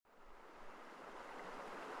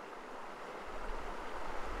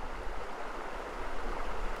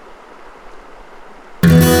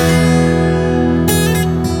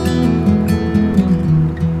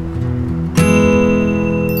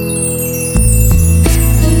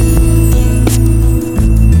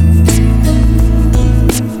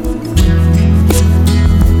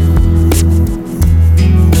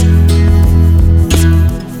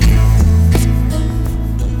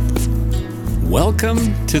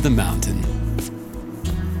to the mountain.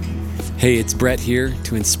 Hey, it's Brett here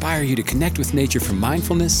to inspire you to connect with nature for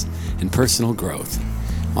mindfulness and personal growth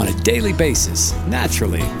on a daily basis,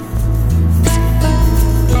 naturally.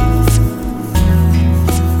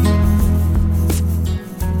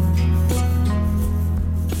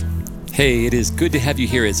 Hey, it is good to have you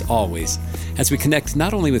here as always, as we connect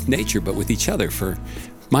not only with nature but with each other for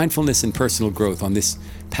mindfulness and personal growth on this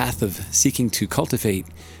path of seeking to cultivate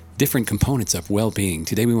different components of well-being.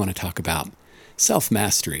 Today we want to talk about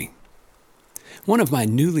self-mastery. One of my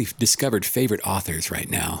newly discovered favorite authors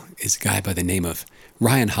right now is a guy by the name of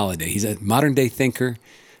Ryan Holiday. He's a modern-day thinker,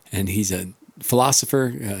 and he's a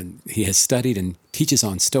philosopher. He has studied and teaches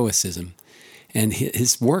on Stoicism, and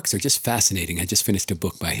his works are just fascinating. I just finished a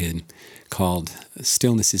book by him called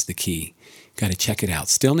Stillness is the Key. Got to check it out.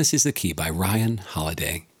 Stillness is the Key by Ryan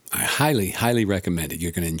Holiday. I highly, highly recommend it.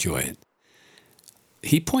 You're going to enjoy it.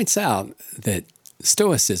 He points out that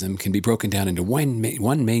Stoicism can be broken down into one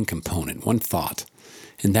main component, one thought,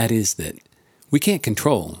 and that is that we can't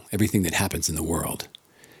control everything that happens in the world,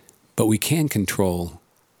 but we can control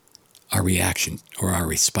our reaction or our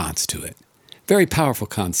response to it. Very powerful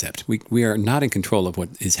concept. We are not in control of what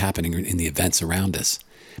is happening in the events around us,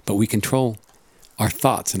 but we control our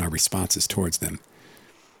thoughts and our responses towards them.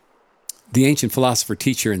 The ancient philosopher,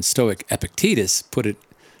 teacher, and Stoic Epictetus put it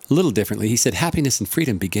a little differently. He said, happiness and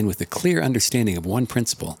freedom begin with a clear understanding of one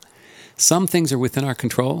principle. Some things are within our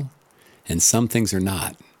control, and some things are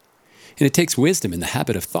not. And it takes wisdom and the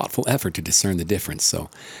habit of thoughtful effort to discern the difference. So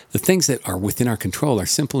the things that are within our control are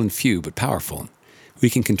simple and few, but powerful. We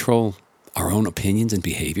can control our own opinions and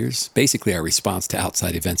behaviors, basically our response to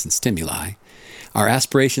outside events and stimuli, our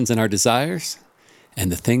aspirations and our desires,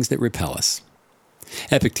 and the things that repel us.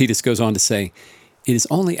 Epictetus goes on to say, it is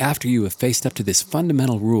only after you have faced up to this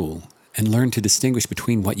fundamental rule and learned to distinguish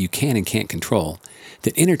between what you can and can't control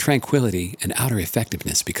that inner tranquility and outer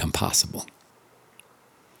effectiveness become possible.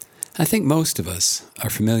 I think most of us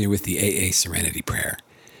are familiar with the AA Serenity Prayer.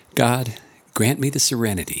 God, grant me the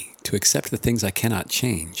serenity to accept the things I cannot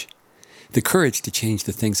change, the courage to change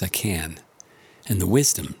the things I can, and the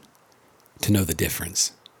wisdom to know the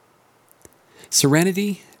difference.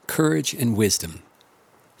 Serenity, courage, and wisdom.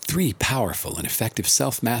 3 powerful and effective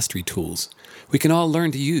self-mastery tools we can all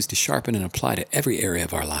learn to use to sharpen and apply to every area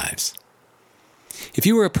of our lives. If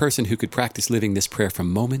you were a person who could practice living this prayer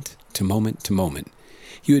from moment to moment to moment,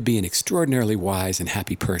 you would be an extraordinarily wise and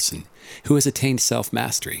happy person who has attained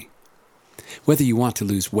self-mastery. Whether you want to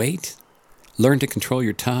lose weight, learn to control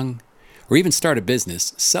your tongue, or even start a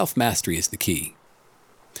business, self-mastery is the key.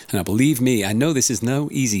 And now believe me, I know this is no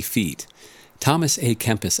easy feat. Thomas A.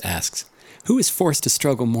 Kempis asks, who is forced to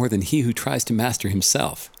struggle more than he who tries to master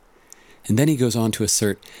himself? And then he goes on to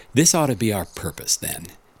assert, this ought to be our purpose then,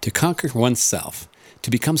 to conquer oneself, to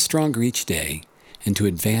become stronger each day, and to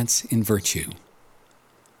advance in virtue.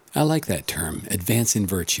 I like that term, advance in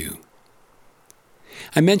virtue.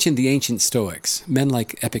 I mentioned the ancient Stoics, men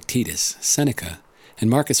like Epictetus, Seneca, and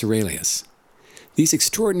Marcus Aurelius. These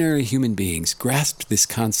extraordinary human beings grasped this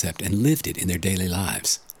concept and lived it in their daily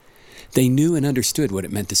lives. They knew and understood what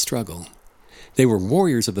it meant to struggle. They were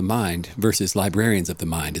warriors of the mind versus librarians of the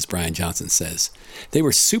mind, as Brian Johnson says. They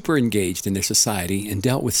were super engaged in their society and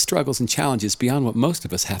dealt with struggles and challenges beyond what most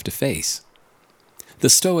of us have to face. The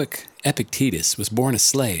Stoic Epictetus was born a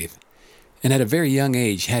slave and at a very young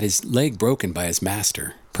age had his leg broken by his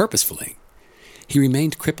master, purposefully. He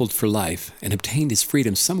remained crippled for life and obtained his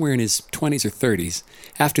freedom somewhere in his 20s or 30s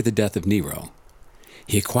after the death of Nero.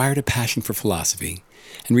 He acquired a passion for philosophy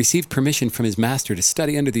and received permission from his master to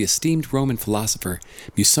study under the esteemed Roman philosopher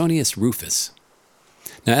Musonius Rufus.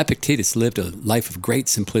 Now Epictetus lived a life of great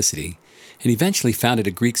simplicity and eventually founded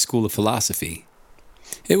a Greek school of philosophy.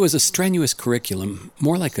 It was a strenuous curriculum,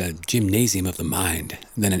 more like a gymnasium of the mind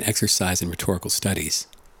than an exercise in rhetorical studies.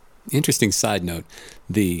 Interesting side note,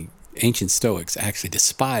 the ancient Stoics actually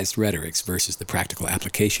despised rhetorics versus the practical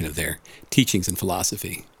application of their teachings in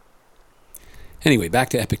philosophy. Anyway, back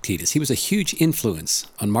to Epictetus. He was a huge influence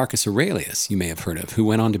on Marcus Aurelius, you may have heard of, who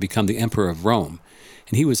went on to become the emperor of Rome,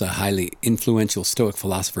 and he was a highly influential Stoic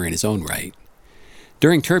philosopher in his own right.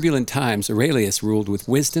 During turbulent times, Aurelius ruled with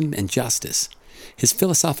wisdom and justice. His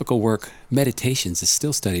philosophical work, Meditations, is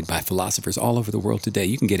still studied by philosophers all over the world today.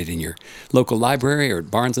 You can get it in your local library or at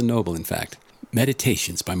Barnes & Noble, in fact.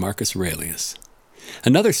 Meditations by Marcus Aurelius.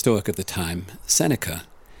 Another Stoic of the time, Seneca,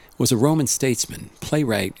 was a Roman statesman,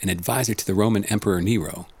 playwright, and advisor to the Roman Emperor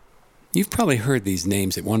Nero. You've probably heard these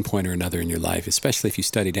names at one point or another in your life, especially if you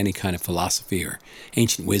studied any kind of philosophy or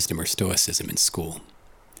ancient wisdom or Stoicism in school.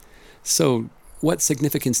 So, what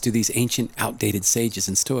significance do these ancient, outdated sages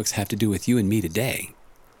and Stoics have to do with you and me today?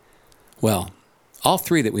 Well, all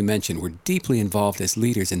three that we mentioned were deeply involved as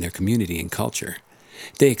leaders in their community and culture.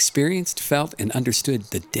 They experienced, felt, and understood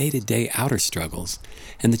the day-to-day outer struggles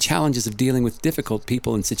and the challenges of dealing with difficult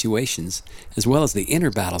people and situations, as well as the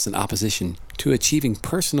inner battles and opposition to achieving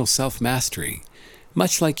personal self-mastery,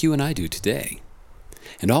 much like you and I do today.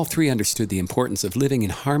 And all three understood the importance of living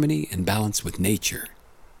in harmony and balance with nature.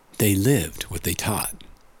 They lived what they taught.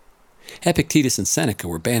 Epictetus and Seneca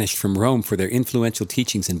were banished from Rome for their influential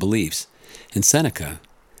teachings and beliefs, and Seneca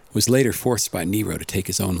was later forced by Nero to take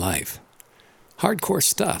his own life. Hardcore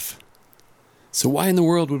stuff. So why in the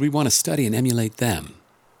world would we want to study and emulate them?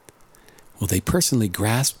 Well, they personally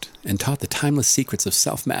grasped and taught the timeless secrets of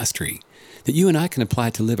self-mastery that you and I can apply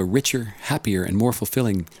to live a richer, happier, and more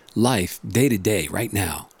fulfilling life day to day right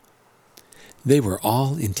now. They were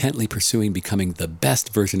all intently pursuing becoming the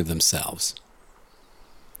best version of themselves.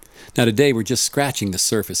 Now today we're just scratching the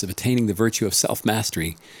surface of attaining the virtue of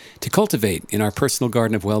self-mastery to cultivate in our personal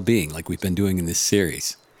garden of well-being like we've been doing in this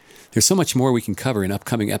series. There's so much more we can cover in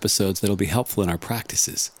upcoming episodes that'll be helpful in our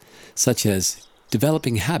practices, such as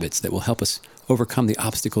developing habits that will help us overcome the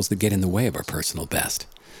obstacles that get in the way of our personal best,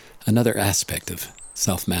 another aspect of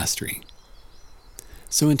self-mastery.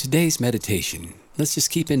 So in today's meditation, let's just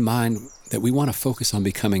keep in mind that we want to focus on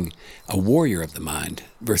becoming a warrior of the mind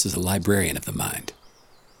versus a librarian of the mind.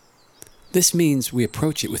 This means we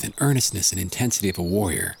approach it with an earnestness and intensity of a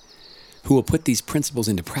warrior who will put these principles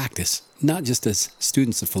into practice, not just as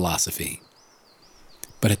students of philosophy,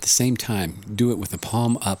 but at the same time do it with a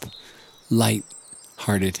palm-up,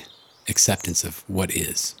 light-hearted acceptance of what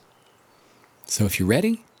is. So if you're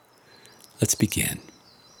ready, let's begin.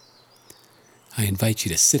 I invite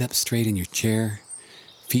you to sit up straight in your chair,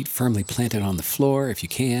 feet firmly planted on the floor if you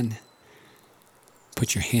can.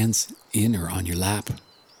 Put your hands in or on your lap.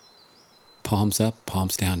 Palms up,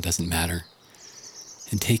 palms down, doesn't matter.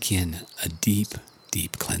 And take in a deep,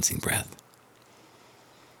 deep cleansing breath.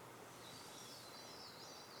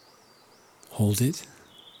 Hold it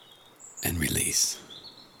and release.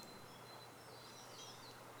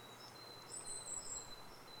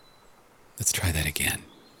 Let's try that again.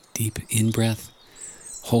 Deep in-breath,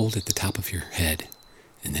 hold at the top of your head,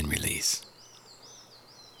 and then release.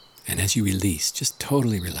 And as you release, just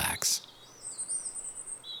totally relax.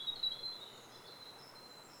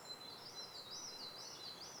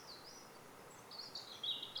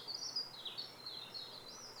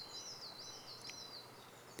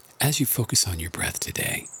 As you focus on your breath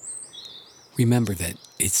today, remember that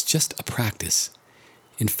it's just a practice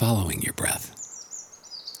in following your breath.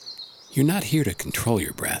 You're not here to control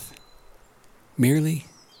your breath, merely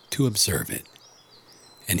to observe it.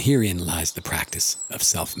 And herein lies the practice of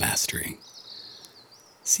self-mastery.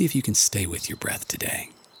 See if you can stay with your breath today.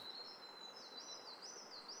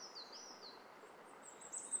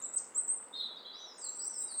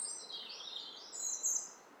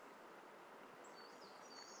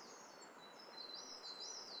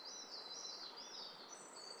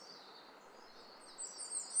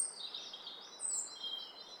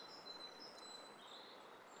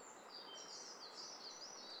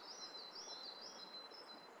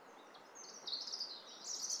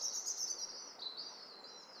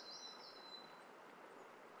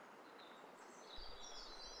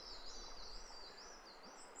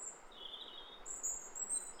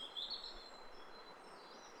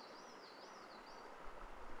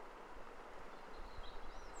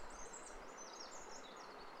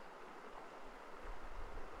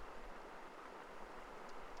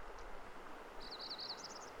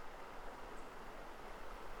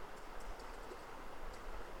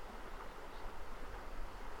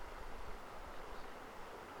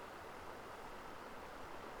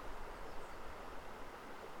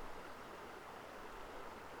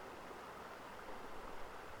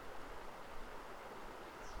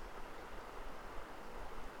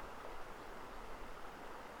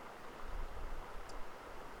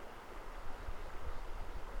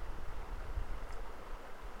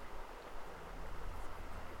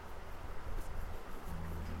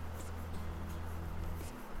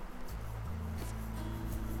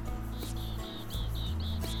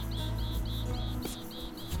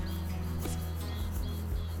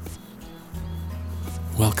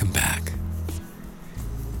 Welcome back.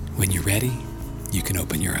 When you're ready, you can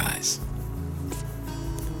open your eyes.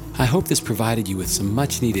 I hope this provided you with some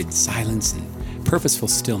much-needed silence and purposeful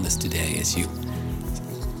stillness today as you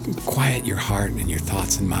quiet your heart and your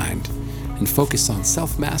thoughts and mind and focus on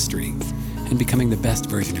self-mastery and becoming the best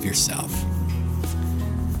version of yourself.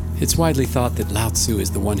 It's widely thought that Lao Tzu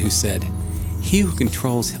is the one who said, "He who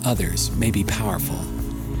controls others may be powerful,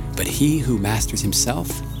 but he who masters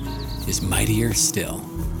himself is mightier still."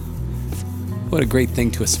 What a great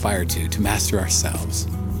thing to aspire to master ourselves.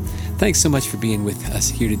 Thanks so much for being with us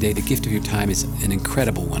here today. The gift of your time is an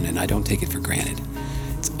incredible one, and I don't take it for granted.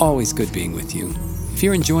 It's always good being with you. If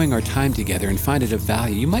you're enjoying our time together and find it of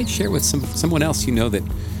value, you might share with someone else you know that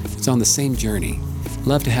is on the same journey.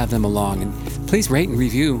 Love to have them along, and please rate and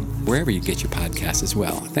review wherever you get your podcasts as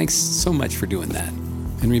well. Thanks so much for doing that.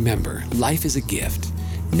 And remember, life is a gift,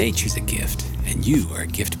 nature's a gift, and you are a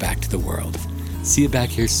gift back to the world. See you back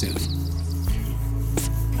here soon.